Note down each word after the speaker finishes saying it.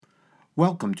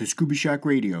Welcome to Scuba Shack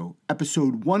Radio,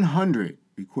 episode 100,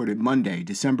 recorded Monday,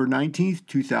 December 19th,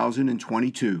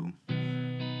 2022.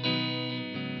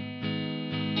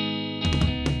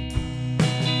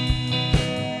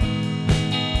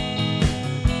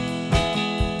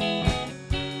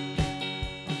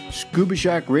 Scuba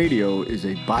Shack Radio is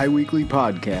a bi-weekly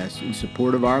podcast in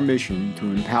support of our mission to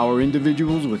empower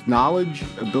individuals with knowledge,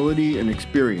 ability, and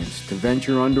experience to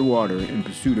venture underwater in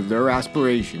pursuit of their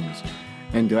aspirations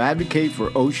and to advocate for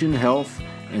ocean health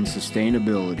and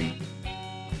sustainability.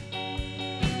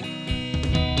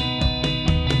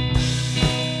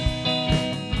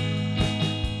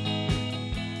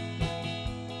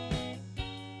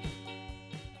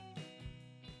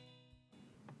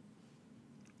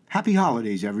 Happy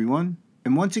holidays, everyone.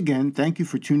 And once again, thank you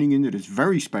for tuning into this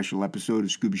very special episode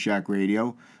of Scuba Shack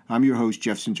Radio. I'm your host,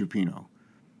 Jeff Centropino.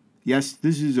 Yes,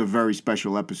 this is a very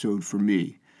special episode for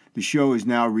me. The show has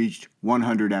now reached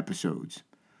 100 episodes.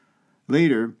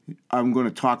 Later, I'm going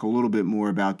to talk a little bit more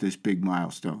about this big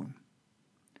milestone.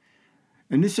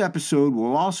 And this episode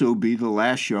will also be the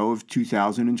last show of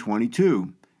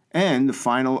 2022 and the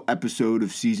final episode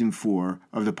of Season 4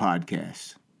 of the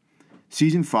podcast.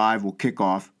 Season 5 will kick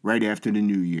off right after the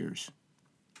New Year's.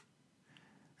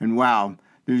 And wow,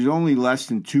 there's only less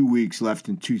than 2 weeks left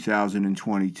in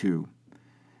 2022.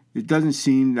 It doesn't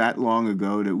seem that long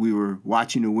ago that we were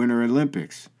watching the Winter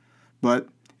Olympics, but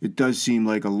it does seem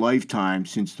like a lifetime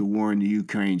since the war in the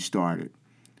Ukraine started.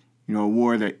 A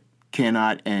war that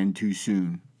cannot end too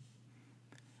soon.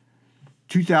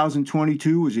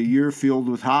 2022 was a year filled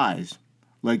with highs,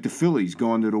 like the Phillies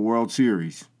going to the World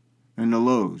Series, and the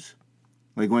lows,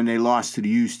 like when they lost to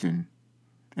the Houston,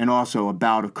 and also a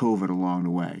bout of COVID along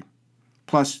the way.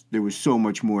 Plus, there was so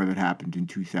much more that happened in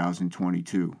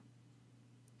 2022.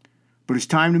 But it's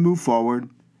time to move forward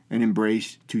and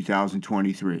embrace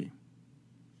 2023.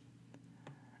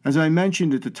 As I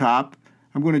mentioned at the top,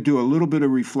 I'm going to do a little bit of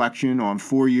reflection on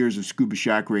 4 years of Scuba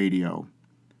Shack Radio.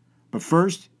 But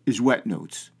first is Wet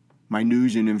Notes, my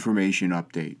news and information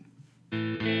update.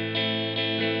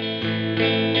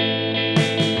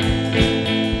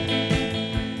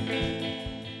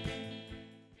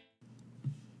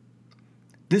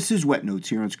 This is Wet Notes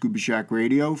here on Scuba Shack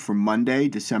Radio for Monday,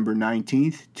 December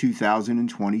 19th,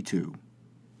 2022.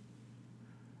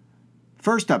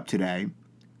 First up today,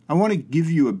 I want to give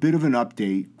you a bit of an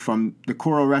update from the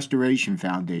Coral Restoration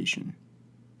Foundation.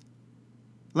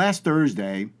 Last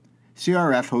Thursday,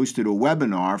 CRF hosted a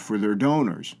webinar for their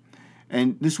donors,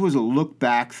 and this was a look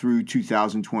back through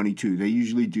 2022. They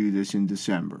usually do this in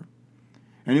December.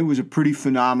 And it was a pretty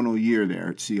phenomenal year there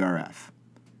at CRF.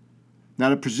 Now,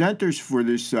 the presenters for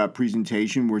this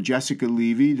presentation were Jessica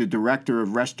Levy, the Director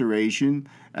of Restoration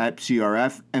at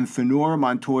CRF, and Fenora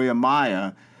Montoya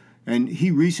Maya, and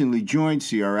he recently joined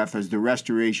CRF as the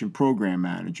Restoration Program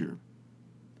Manager.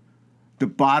 The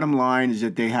bottom line is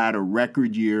that they had a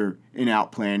record year in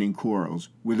outplanting corals,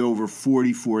 with over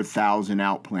 44,000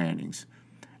 outplantings.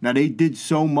 Now, they did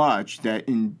so much that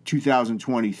in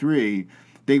 2023,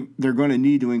 they're going to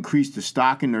need to increase the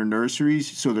stock in their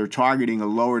nurseries, so they're targeting a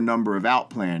lower number of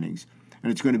outplantings, and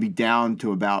it's going to be down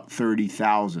to about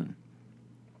 30,000.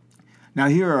 Now,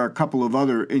 here are a couple of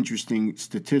other interesting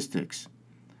statistics.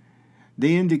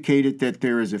 They indicated that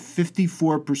there is a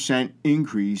 54%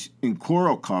 increase in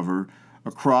coral cover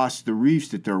across the reefs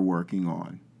that they're working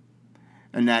on,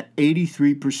 and that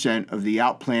 83% of the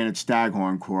outplanted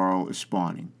staghorn coral is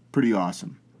spawning. Pretty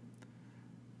awesome.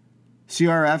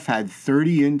 CRF had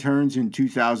 30 interns in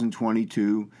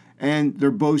 2022, and they're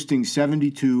boasting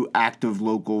 72 active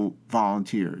local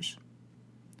volunteers.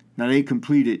 Now, they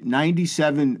completed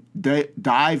 97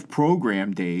 dive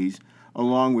program days,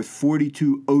 along with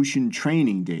 42 ocean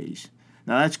training days.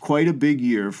 Now, that's quite a big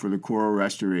year for the Coral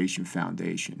Restoration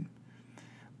Foundation.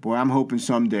 Boy, I'm hoping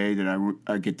someday that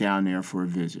I get down there for a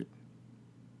visit.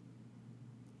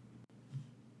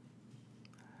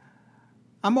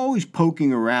 I'm always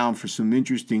poking around for some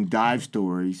interesting dive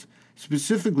stories,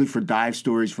 specifically for dive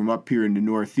stories from up here in the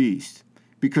Northeast.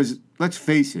 Because, let's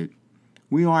face it,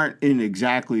 we aren't in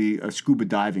exactly a scuba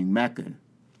diving mecca.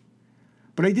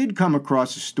 But I did come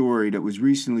across a story that was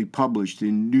recently published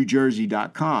in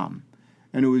NewJersey.com,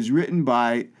 and it was written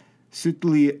by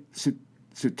Citali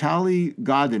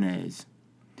Godinez.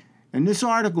 And this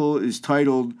article is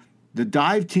titled, "The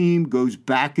Dive Team Goes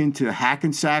Back into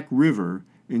Hackensack River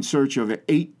in Search of an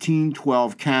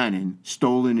 1812 cannon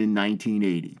stolen in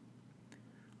 1980.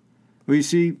 Well, you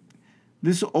see,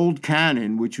 this old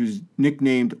cannon, which was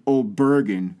nicknamed Old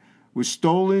Bergen, was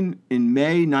stolen in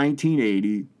May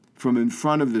 1980 from in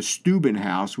front of the Steuben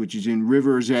House, which is in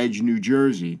River's Edge, New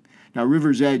Jersey. Now,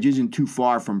 River's Edge isn't too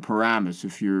far from Paramus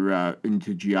if you're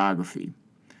into geography.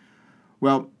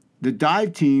 Well, the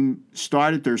dive team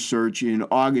started their search in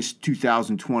August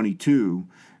 2022,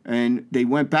 and they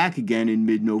went back again in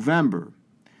mid-November.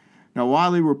 Now,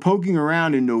 while they were poking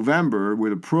around in November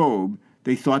with a probe,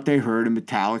 they thought they heard a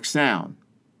metallic sound.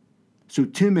 So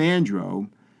Tim Andro,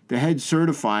 the head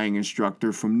certifying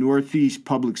instructor from Northeast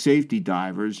Public Safety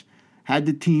Divers, had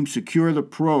the team secure the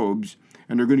probes,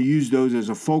 and they're going to use those as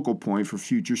a focal point for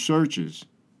future searches.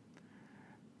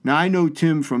 Now, I know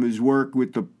Tim from his work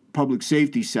with the public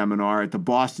safety seminar at the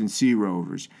Boston Sea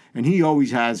Rovers, and he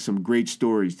always has some great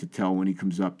stories to tell when he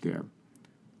comes up there.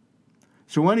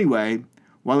 So anyway,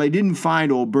 while they didn't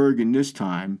find Old Bergen this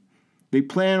time, they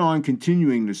plan on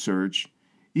continuing the search,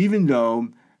 even though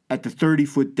at the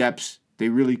 30-foot depths they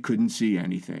really couldn't see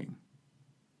anything.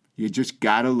 You just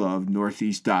gotta love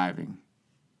Northeast diving.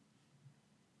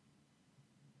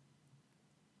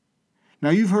 Now,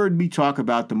 you've heard me talk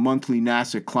about the monthly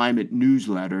NASA climate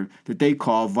newsletter that they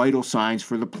call Vital Signs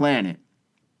for the Planet.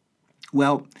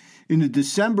 Well, in the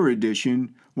December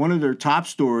edition, one of their top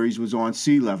stories was on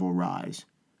sea level rise.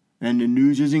 And the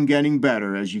news isn't getting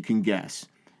better, as you can guess.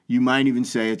 You might even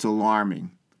say it's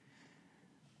alarming.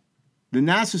 The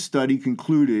NASA study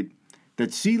concluded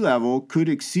that sea level could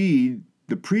exceed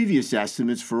the previous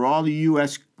estimates for all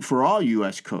U.S.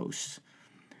 coasts,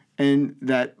 and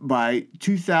that by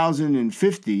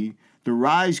 2050, the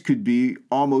rise could be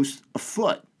almost a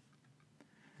foot.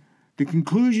 The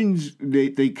conclusions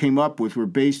they came up with were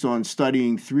based on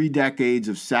studying 3 decades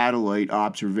of satellite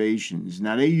observations.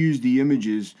 Now, they used the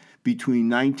images between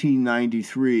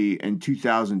 1993 and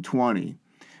 2020,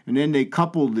 and then they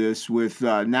coupled this with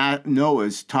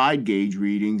NOAA's tide gauge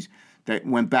readings that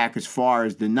went back as far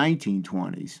as the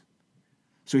 1920s.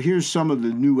 So here's some of the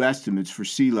new estimates for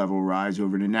sea level rise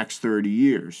over the next 30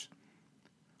 years.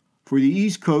 For the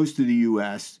east coast of the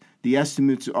U.S., the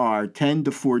estimates are 10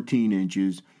 to 14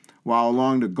 inches, while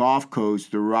along the Gulf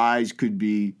Coast, the rise could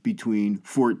be between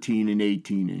 14 and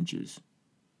 18 inches.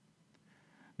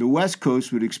 The West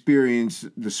Coast would experience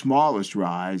the smallest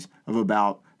rise of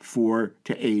about 4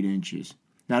 to 8 inches.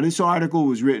 Now, this article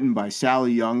was written by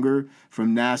Sally Younger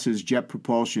from NASA's Jet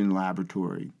Propulsion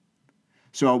Laboratory.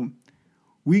 So,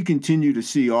 we continue to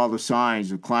see all the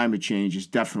signs of climate change is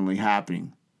definitely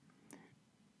happening.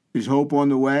 Is hope on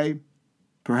the way?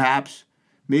 Perhaps.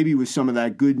 Maybe with some of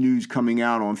that good news coming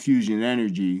out on fusion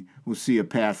energy, we'll see a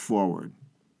path forward.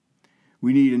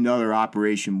 We need another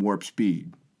Operation Warp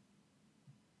Speed.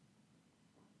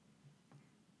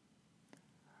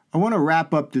 I want to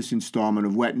wrap up this installment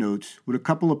of Wet Notes with a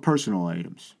couple of personal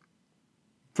items.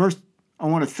 First, I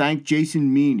want to thank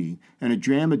Jason Meany and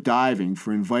Adrama Diving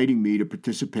for inviting me to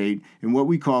participate in what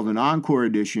we called an encore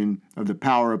edition of the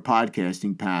Power of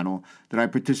Podcasting panel that I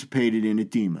participated in at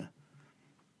DEMA.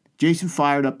 Jason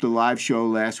fired up the live show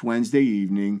last Wednesday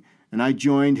evening, and I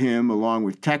joined him along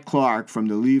with Tech Clark from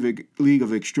the League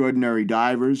of Extraordinary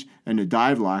Divers and the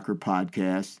Dive Locker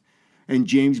podcast, and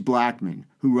James Blackman,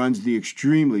 who runs the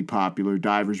extremely popular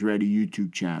Divers Ready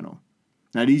YouTube channel.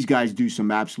 Now, these guys do some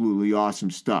absolutely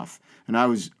awesome stuff, and I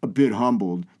was a bit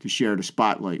humbled to share the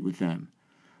spotlight with them.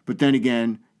 But then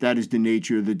again, that is the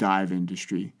nature of the dive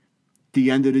industry. At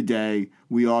the end of the day,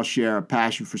 we all share a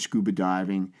passion for scuba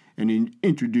diving and in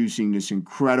introducing this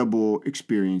incredible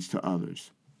experience to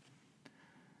others.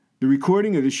 The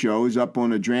recording of the show is up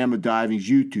on Adrama Diving's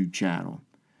YouTube channel.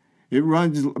 It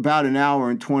runs about an hour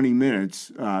and 20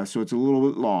 minutes, so it's a little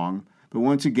bit long. But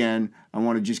once again, I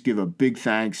want to just give a big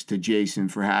thanks to Jason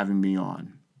for having me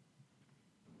on.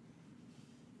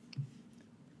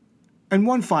 And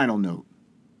one final note.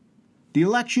 The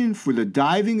election for the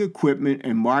Diving Equipment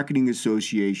and Marketing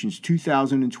Association's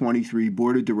 2023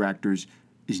 Board of Directors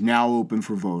is now open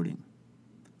for voting.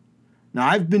 Now,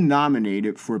 I've been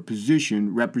nominated for a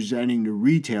position representing the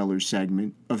retailer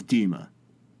segment of DEMA.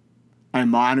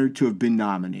 I'm honored to have been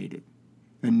nominated,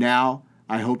 and now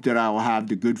I hope that I will have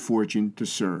the good fortune to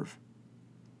serve.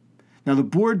 Now, the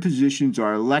board positions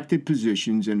are elected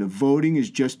positions, and the voting is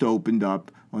just opened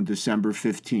up on December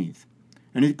 15th,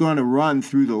 and it's going to run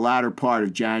through the latter part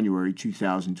of January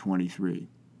 2023.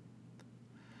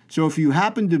 So if you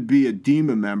happen to be a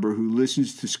DEMA member who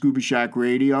listens to Scuba Shack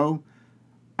Radio,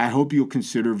 I hope you'll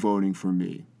consider voting for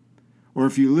me. Or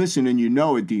if you listen and you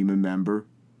know a DEMA member,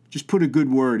 just put a good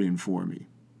word in for me.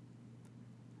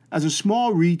 As a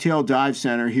small retail dive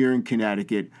center here in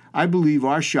Connecticut, I believe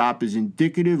our shop is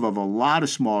indicative of a lot of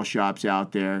small shops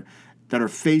out there that are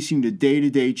facing the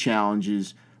day-to-day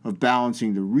challenges of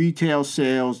balancing the retail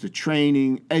sales, the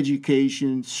training,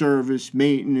 education, service,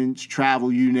 maintenance,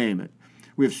 travel, you name it,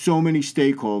 We have so many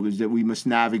stakeholders that we must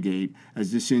navigate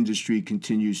as this industry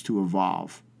continues to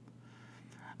evolve.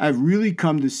 I've really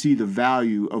come to see the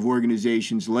value of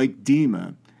organizations like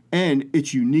DEMA and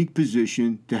its unique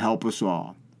position to help us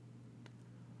all.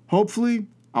 Hopefully,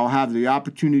 I'll have the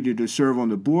opportunity to serve on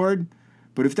the board,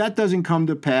 but if that doesn't come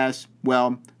to pass,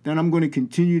 well, then I'm going to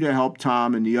continue to help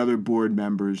Tom and the other board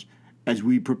members as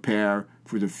we prepare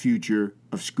for the future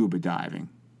of scuba diving.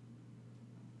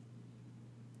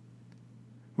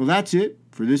 Well, that's it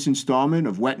for this installment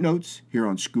of Wet Notes here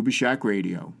on Scuba Shack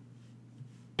Radio.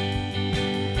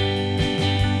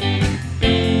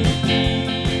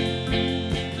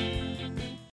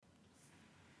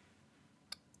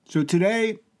 So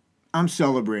today, I'm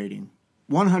celebrating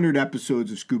 100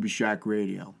 episodes of Scuba Shack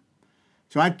Radio.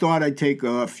 So I thought I'd take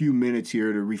a few minutes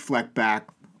here to reflect back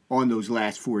on those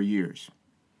last 4 years.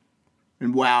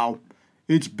 And wow,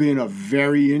 it's been a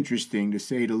very interesting, to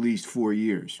say the least, 4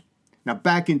 years. Now,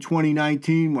 back in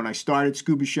 2019, when I started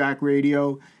Scuba Shack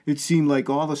Radio, it seemed like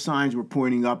all the signs were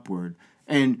pointing upward,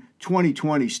 and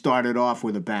 2020 started off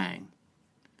with a bang.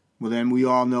 Well, then we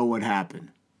all know what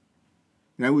happened.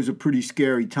 That was a pretty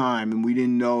scary time, and we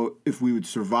didn't know if we would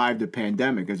survive the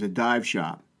pandemic as a dive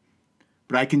shop.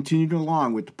 But I continued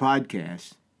along with the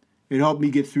podcast. It helped me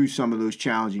get through some of those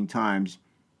challenging times.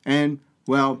 And,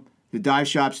 well, the dive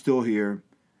shop's still here.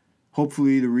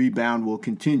 Hopefully the rebound will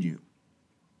continue.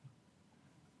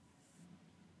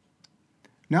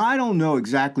 Now, I don't know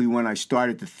exactly when I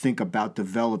started to think about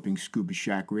developing Scuba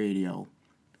Shack Radio.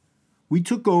 We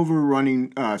took over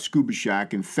running Scuba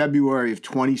Shack in February of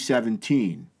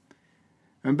 2017.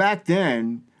 And back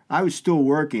then, I was still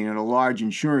working at a large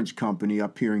insurance company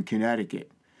up here in Connecticut.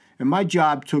 And my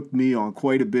job took me on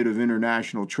quite a bit of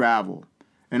international travel.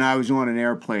 And I was on an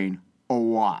airplane a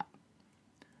lot.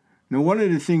 Now, one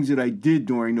of the things that I did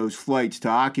during those flights to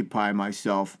occupy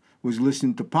myself was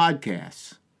listen to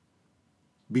podcasts.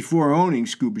 Before owning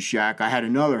Scuba Shack, I had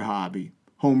another hobby,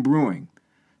 home brewing.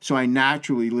 So I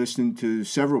naturally listened to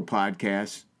several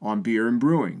podcasts on beer and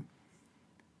brewing.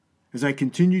 As I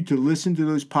continued to listen to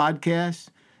those podcasts,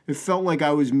 it felt like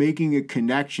I was making a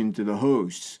connection to the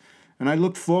hosts, and I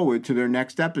looked forward to their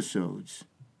next episodes.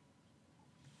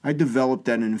 I developed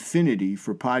an affinity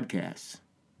for podcasts.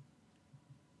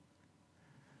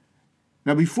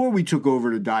 Now, before we took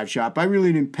over the dive shop, I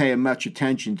really didn't pay much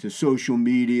attention to social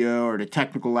media or the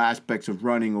technical aspects of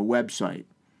running a website.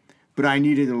 But I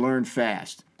needed to learn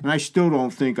fast. And I still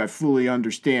don't think I fully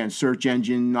understand search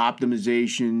engine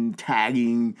optimization,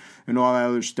 tagging, and all that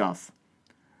other stuff.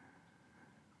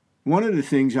 One of the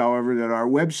things, however, that our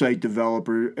website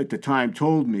developer at the time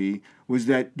told me was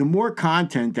that the more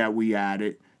content that we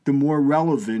added, the more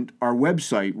relevant our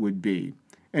website would be,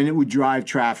 and it would drive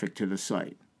traffic to the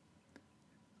site.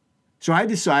 So I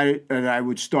decided that I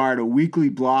would start a weekly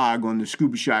blog on the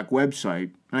Scuba Shack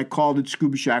website, and I called it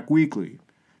Scuba Shack Weekly.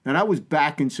 Now, that was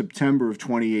back in September of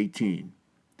 2018.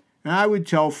 And I would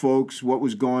tell folks what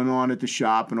was going on at the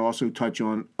shop and also touch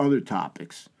on other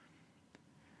topics.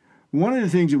 One of the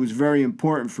things that was very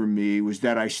important for me was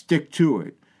that I stick to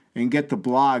it and get the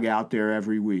blog out there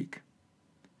every week.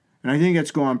 And I think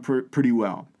that's gone pretty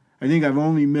well. I think I've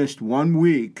only missed 1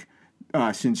 week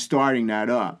since starting that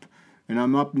up. And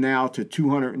I'm up now to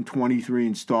 223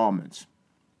 installments.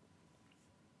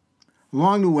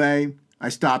 Along the way, I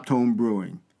stopped home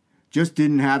brewing. Just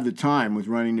didn't have the time with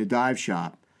running the dive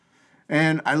shop.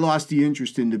 And I lost the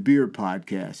interest in the beer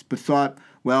podcast, but thought,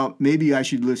 well, maybe I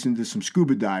should listen to some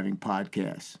scuba diving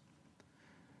podcasts.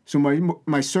 So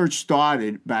my search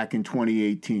started back in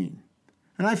 2018.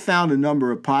 And I found a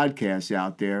number of podcasts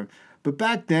out there, but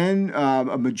back then,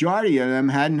 a majority of them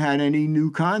hadn't had any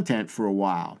new content for a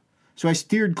while. So I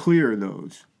steered clear of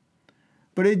those.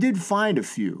 But I did find a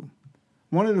few.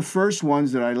 One of the first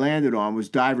ones that I landed on was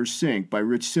Diver Sync by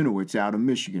Rich Sinowitz out of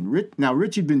Michigan.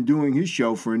 Rich had been doing his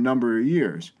show for a number of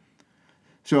years.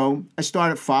 So I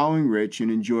started following Rich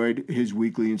and enjoyed his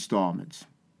weekly installments.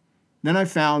 Then I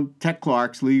found Tech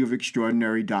Clark's League of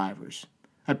Extraordinary Divers.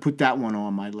 I put that one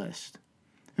on my list.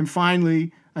 And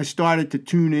finally, I started to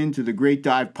tune into the Great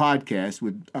Dive podcast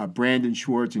with Brandon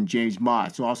Schwartz and James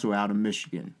Motts, also out of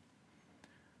Michigan.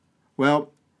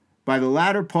 Well, by the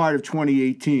latter part of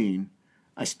 2018,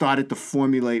 I started to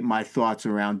formulate my thoughts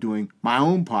around doing my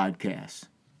own podcast.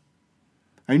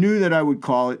 I knew that I would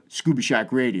call it Scuba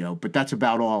Shack Radio, but that's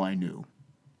about all I knew.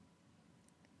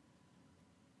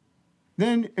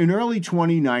 Then, in early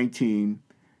 2019,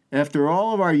 after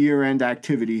all of our year-end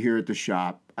activity here at the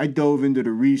shop, I dove into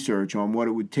the research on what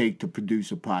it would take to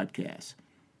produce a podcast.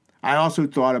 I also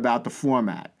thought about the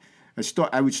format,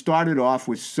 I would start it off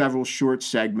with several short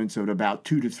segments of about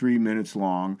 2 to 3 minutes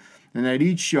long, and that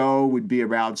each show would be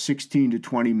about 16 to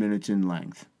 20 minutes in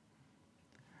length.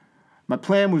 My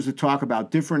plan was to talk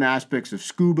about different aspects of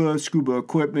scuba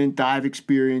equipment, dive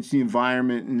experience, the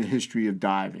environment, and the history of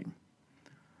diving.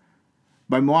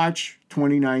 By March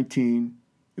 2019,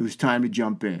 it was time to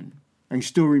jump in. I can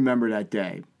still remember that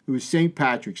day. It was St.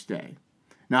 Patrick's Day.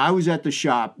 Now, I was at the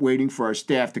shop waiting for our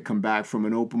staff to come back from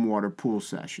an open water pool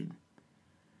session.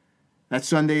 That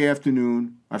Sunday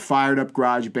afternoon, I fired up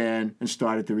GarageBand and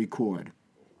started to record.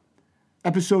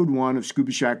 Episode 1 of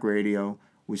Scuba Shack Radio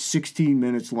was 16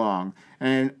 minutes long,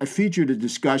 and I featured a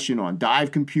discussion on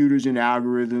dive computers and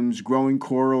algorithms, growing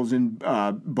corals in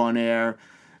Bonaire,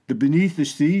 the Beneath the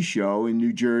Sea show in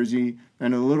New Jersey,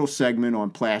 and a little segment on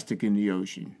plastic in the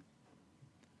ocean.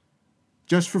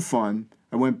 Just for fun,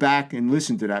 I went back and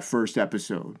listened to that first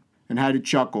episode and had a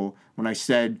chuckle when I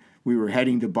said we were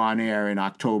heading to Bonaire in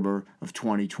October of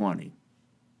 2020.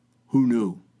 Who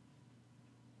knew?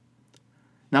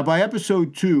 Now, by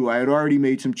episode 2, I had already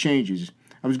made some changes.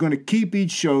 I was going to keep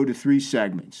each show to 3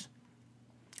 segments.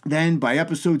 Then, by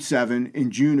episode 7, in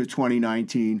June of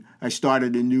 2019, I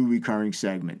started a new recurring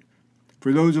segment.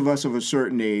 For those of us of a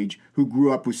certain age who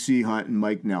grew up with Sea Hunt and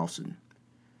Mike Nelson.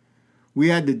 We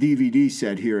had the DVD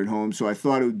set here at home, so I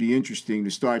thought it would be interesting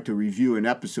to start to review an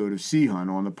episode of Sea Hunt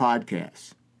on the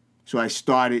podcast. So I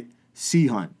started Sea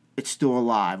Hunt. It's still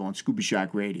alive on Scuba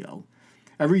Shack Radio.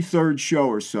 Every third show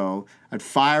or so, I'd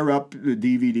fire up the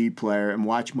DVD player and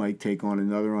watch Mike take on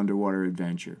another underwater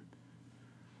adventure.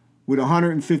 With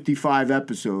 155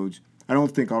 episodes, I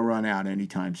don't think I'll run out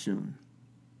anytime soon.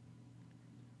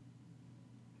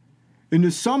 In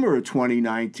the summer of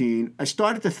 2019, I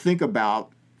started to think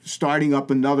about starting up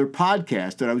another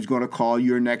podcast that I was going to call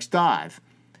Your Next Dive.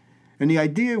 And the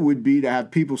idea would be to have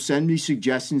people send me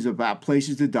suggestions about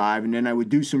places to dive, and then I would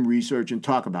do some research and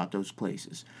talk about those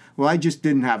places. Well, I just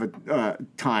didn't have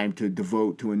time to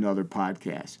devote to another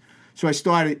podcast. So I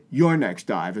started Your Next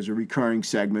Dive as a recurring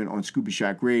segment on Scuba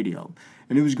Shack Radio.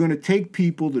 And it was going to take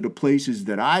people to the places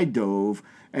that I dove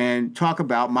and talk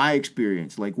about my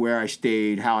experience, like where I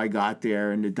stayed, how I got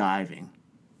there, and the diving.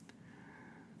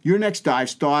 Your Next Dive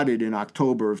started in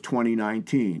October of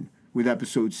 2019 with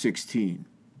episode 16.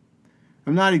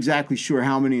 I'm not exactly sure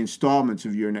how many installments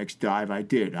of Your Next Dive I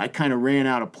did. I kind of ran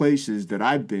out of places that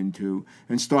I've been to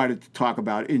and started to talk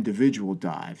about individual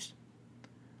dives.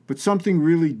 But something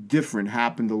really different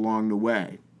happened along the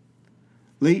way.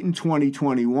 Late in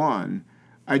 2021,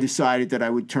 I decided that I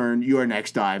would turn Your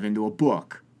Next Dive into a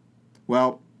book.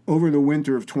 Well, over the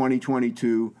winter of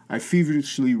 2022, I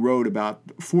feverishly wrote about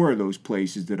 4 of those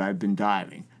places that I've been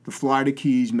diving: the Florida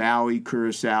Keys, Maui,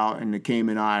 Curacao, and the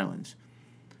Cayman Islands.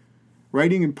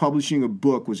 Writing and publishing a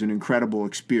book was an incredible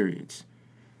experience.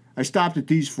 I stopped at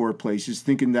these 4 places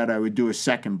thinking that I would do a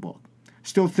second book.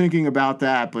 Still thinking about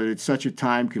that, but it's such a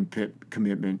time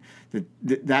commitment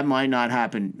that might not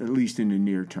happen, at least in the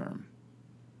near term.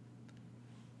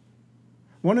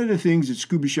 One of the things that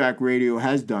Scuba Shack Radio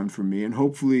has done for me, and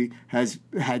hopefully has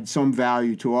had some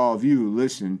value to all of you who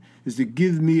listen, is to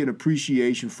give me an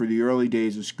appreciation for the early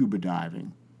days of scuba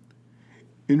diving.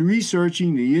 In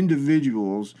researching the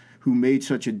individuals who made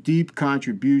such a deep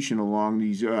contribution along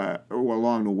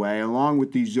the way, along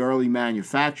with these early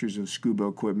manufacturers of scuba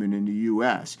equipment in the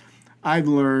U.S., I've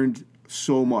learned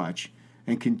so much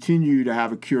and continue to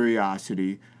have a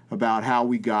curiosity about how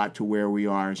we got to where we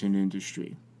are as an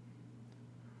industry.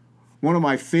 One of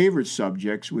my favorite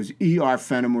subjects was E.R.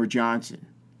 Fenimore Johnson.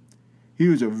 He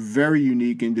was a very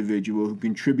unique individual who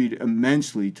contributed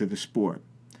immensely to the sport.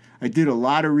 I did a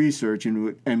lot of research,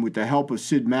 and with the help of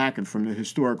Sid Mackin from the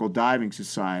Historical Diving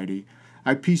Society,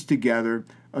 I pieced together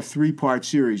a 3-part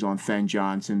series on Fen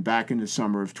Johnson back in the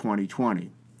summer of 2020.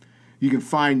 You can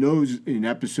find those in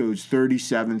episodes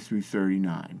 37 through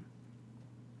 39.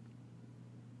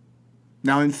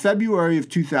 Now, in February of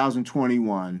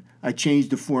 2021, I changed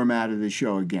the format of the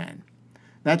show again.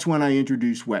 That's when I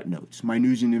introduced Wet Notes, my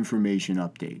news and information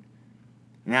update.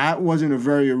 Now, that wasn't a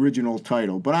very original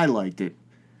title, but I liked it.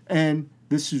 And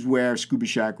this is where Scuba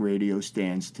Shack Radio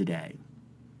stands today.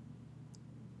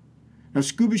 Now,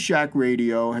 Scuba Shack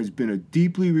Radio has been a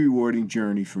deeply rewarding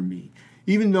journey for me.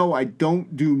 Even though I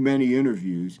don't do many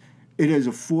interviews, it has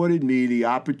afforded me the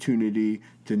opportunity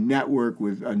to network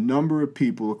with a number of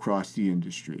people across the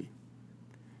industry.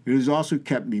 It has also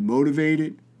kept me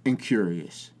motivated and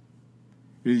curious.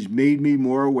 It has made me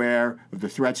more aware of the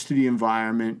threats to the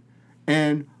environment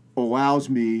and allows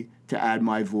me to add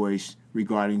my voice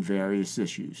regarding various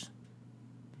issues.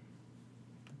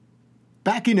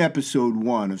 Back in episode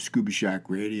 1 of Scuba Shack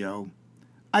Radio,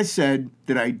 I said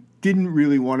that I didn't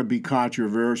really want to be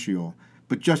controversial,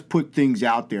 but just put things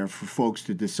out there for folks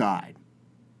to decide.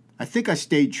 I think I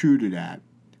stayed true to that.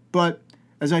 But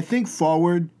as I think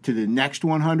forward to the next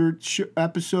 100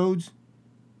 episodes,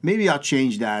 maybe I'll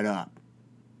change that up.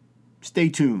 Stay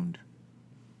tuned.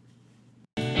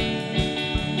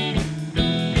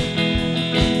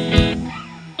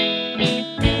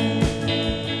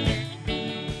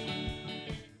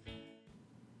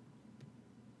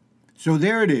 So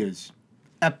there it is,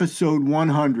 episode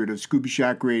 100 of Scuba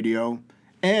Shack Radio,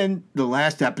 and the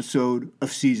last episode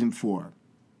of Season 4.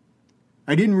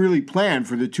 I didn't really plan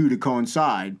for the two to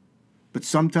coincide, but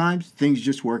sometimes things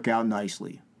just work out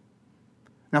nicely.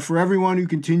 Now, for everyone who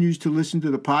continues to listen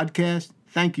to the podcast,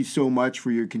 thank you so much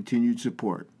for your continued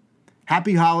support.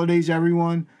 Happy holidays,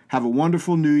 everyone. Have a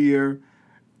wonderful new year.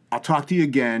 I'll talk to you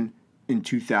again in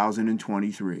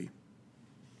 2023.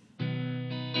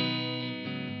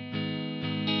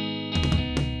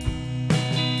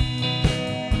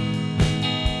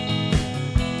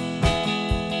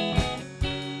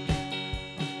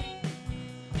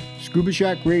 Scuba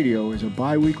Shack Radio is a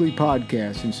bi-weekly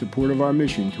podcast in support of our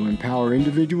mission to empower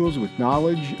individuals with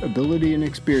knowledge, ability, and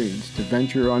experience to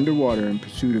venture underwater in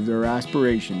pursuit of their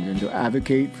aspirations and to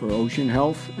advocate for ocean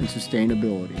health and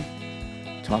sustainability.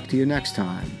 Talk to you next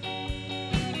time.